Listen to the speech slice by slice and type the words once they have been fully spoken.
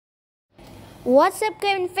What's up,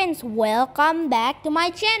 Kevin fans? Welcome back to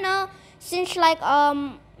my channel. Since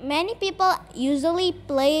many people usually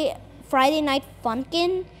play Friday Night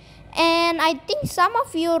Funkin', and I think some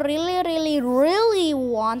of you really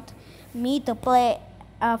want me to play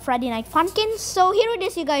Friday Night Funkin'. So here it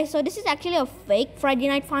is, you guys. So this is actually a fake Friday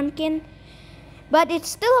Night Funkin', but it's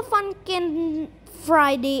still a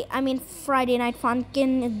Friday Night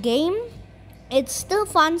Funkin' game. It's still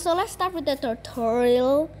fun. So let's start with the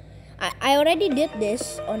tutorial. I already did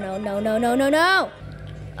this. Oh no.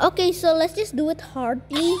 Okay, so let's just do it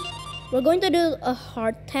hardly. We're going to do a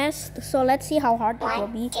hard test. So let's see how hard it will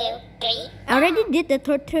be. 1, 2, 3. I already did the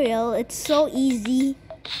tutorial. It's so easy.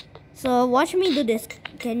 So watch me do this,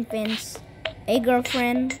 Ken Pins. Hey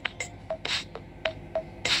girlfriend.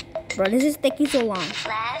 Bro, this is taking so long.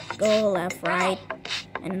 Left. Go left, right,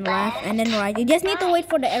 and left, and then right. You just need to wait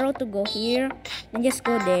for the arrow to go here. And just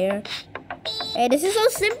go there. Hey, this is so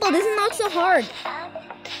simple. This is not so hard. Up.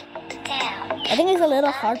 Down. I think it's a little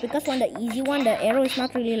hard because on the easy one, the arrow is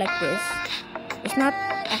not really like this. It's not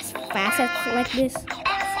as fast as like this.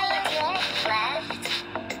 That's how you do it. Left.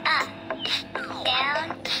 Up. Down.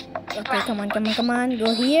 Okay, come on.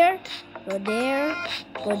 Go here, go there,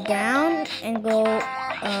 go down, and go.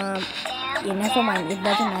 Yeah, never mind. It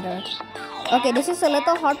doesn't matter. Okay, this is a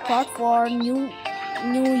little hard part for new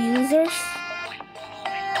users.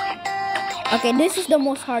 Okay, this is the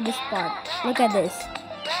most hardest part. Look at this.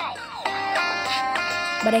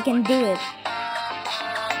 But I can do it.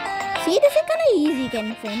 See, this is kind of easy,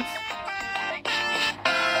 Ken friends.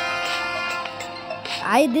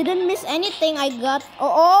 I didn't miss anything. I got.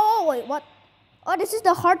 Oh, wait, what? Oh, this is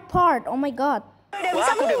the hard part. Oh my god.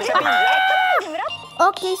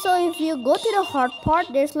 Okay, so if you go to the hard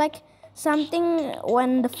part, there's like something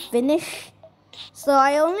when the finish. So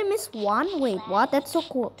I only missed one. Wait, what? That's so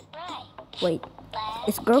cool. Wait,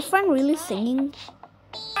 is girlfriend really singing?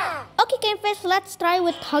 Okay, Campus, let's try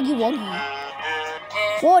with Huggy Wuggy.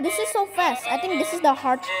 Whoa, this is so fast. I think this is the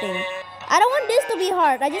hard thing. I don't want this to be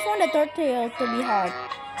hard. I just want the tutorial to be hard.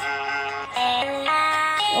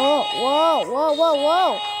 Oh,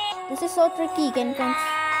 whoa. This is so tricky, Campus.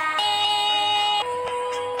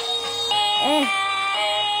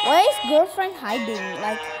 Why is girlfriend hiding?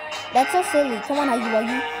 Like, that's so silly. Come on, Huggy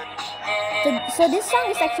Wuggy. So this song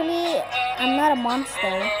is actually I'm Not a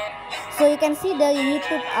Monster. So you can see the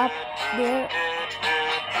YouTube up there.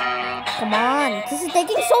 Come on, this is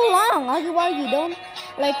taking so long. Huggy Wuggy, don't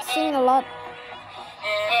like sing a lot.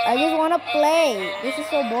 I just wanna play. This is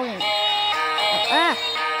so boring.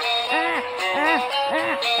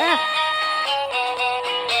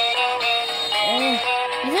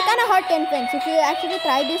 This is kind of hard, Ken friends. If you actually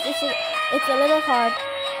try this, it's a little hard.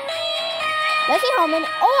 Let's see how many.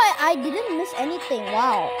 Oh, I didn't miss anything.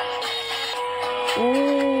 Wow.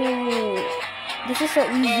 Ooh, this is so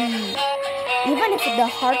easy. Even if the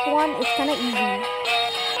hard one, it's kind of easy.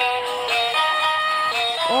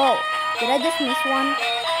 Whoa, did I just miss one?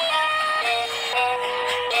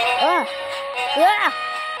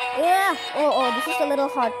 Oh, this is a little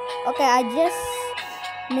hard. Okay, I just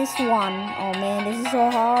missed one. Oh man, this is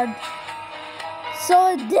so hard.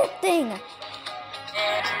 So addicting.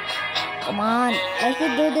 Come on, let's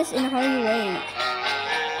do this in a hurry way.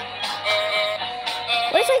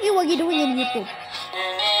 What is Huggy Wuggy doing in YouTube?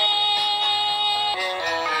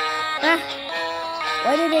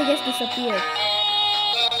 Why did they just disappear?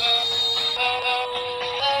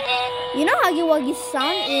 You know Huggy Wuggy's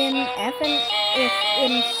sound in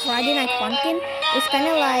in Friday Night Funkin' is kind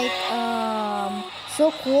of like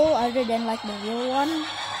so cool other than like the real one.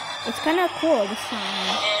 It's kind of cool, the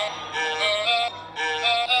sound.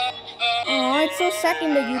 Oh, it's so sad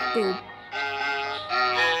in the YouTube.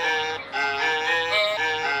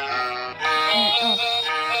 Oh.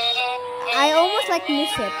 I almost like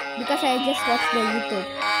miss it because I just watched the YouTube.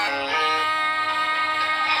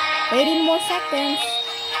 18 more seconds.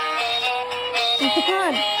 Come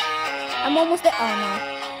on. I'm almost there. Oh no.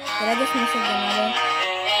 Did I just miss it another?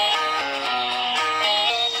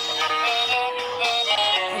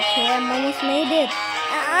 Okay, I'm almost made it.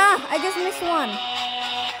 I just missed one.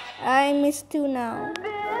 I missed two now.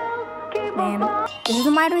 Man, this is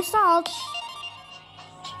my result.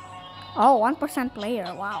 Oh, 1%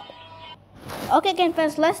 player. Wow. Okay,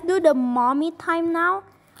 Campus, let's do the mommy time now.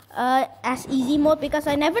 As easy mode because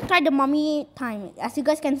I never tried the mommy time. As you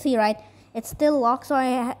guys can see, right? It's still locked, so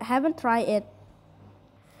I haven't tried it.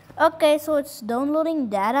 Okay, so it's downloading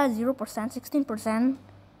data 0%, 16%,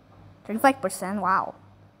 35%. Wow.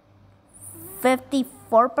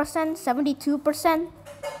 54%, 72%.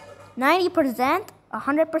 90%,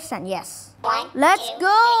 100%, yes. Let's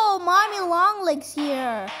go! Mommy long legs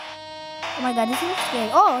here. Oh my god, this is scary.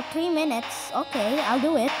 Oh, 3 minutes. Okay, I'll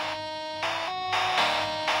do it.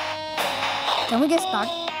 Can we just start?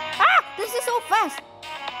 Ah! This is so fast.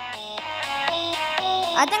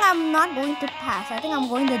 I think I'm not going to pass. I think I'm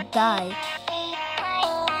going to die.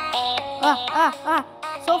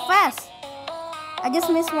 So fast. I just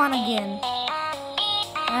missed one again.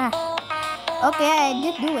 Okay, I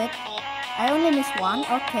did do it. I only missed one.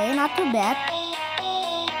 Okay, not too bad.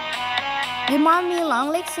 Did Mommy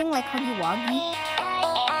Longlegs sing like Huggy Wuggy?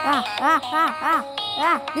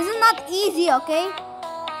 This is not easy, okay?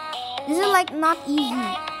 This is like not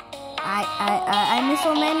easy. I miss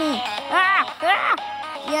so many.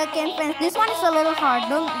 Yeah, Ken fans, this one is a little hard.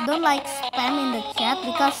 Don't like spam in the chat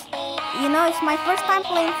because you know it's my first time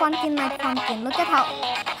playing Funkin Night Funkin. Look at how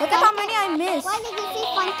many I missed. Why did you say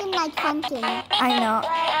Funkin like Funkin? I know.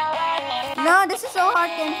 No, this is so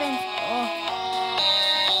hard, Ken fans. Oh.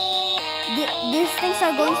 These things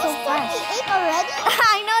are going so fast. 48 already?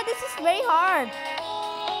 I know, this is very hard.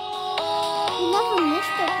 You never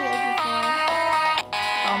missed a play before.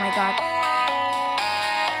 Oh my god.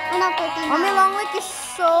 I'm not 49. Mommy Longlegs is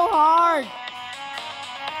so hard.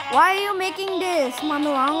 Why are you making this, Mommy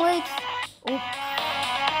Longlegs? Oh.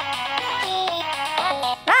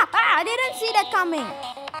 I didn't see that coming.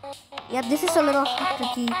 Yeah, this is a little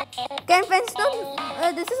tricky. Can fans don't?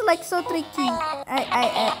 This is like so tricky.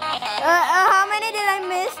 How many did I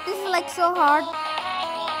miss? This is like so hard.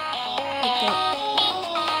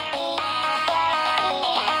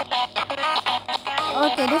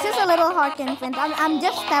 Okay, this is a little hard, Can fans. I'm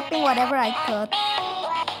just tapping whatever I could.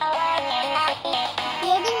 You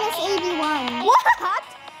already missed 81. What?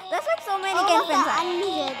 That's like so many Can Almost fans.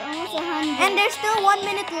 100. Almost 100. And there's still 1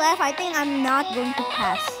 minute left. I think I'm not going to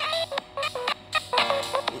pass.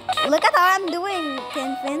 Look at how I'm doing,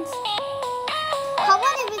 Ken Fins. How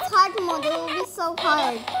about if it's hard mode? It will be so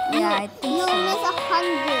hard. Yeah, I think You'll so. miss 100.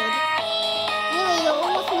 Really, you'll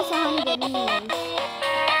almost miss 100 anyways.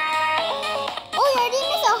 Oh, you already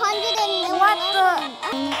missed 100 and What the?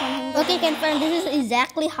 Okay, Ken Fins, this is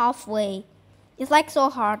exactly halfway. It's like so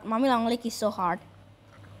hard. Mommy Longlegs is so hard.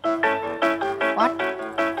 What?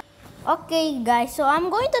 Okay, guys, so I'm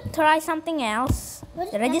going to try something else.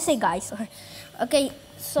 Did I just say guys? Okay,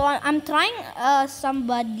 so I'm trying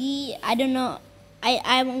somebody, I don't know.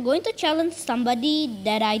 I'm going to challenge somebody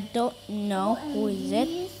that I don't know. Who is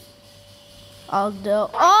it? Although,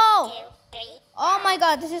 oh my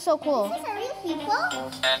god, this is so cool. These are real people?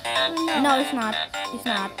 No, it's not. It's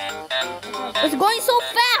not. It's going so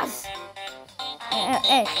fast.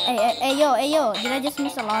 Hey, yo. Did I just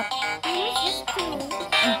miss a lot? I missed just 2.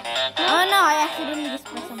 Oh no, I accidentally just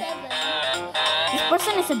pressed something. This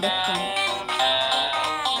person is a victim.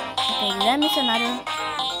 Okay, did I miss another?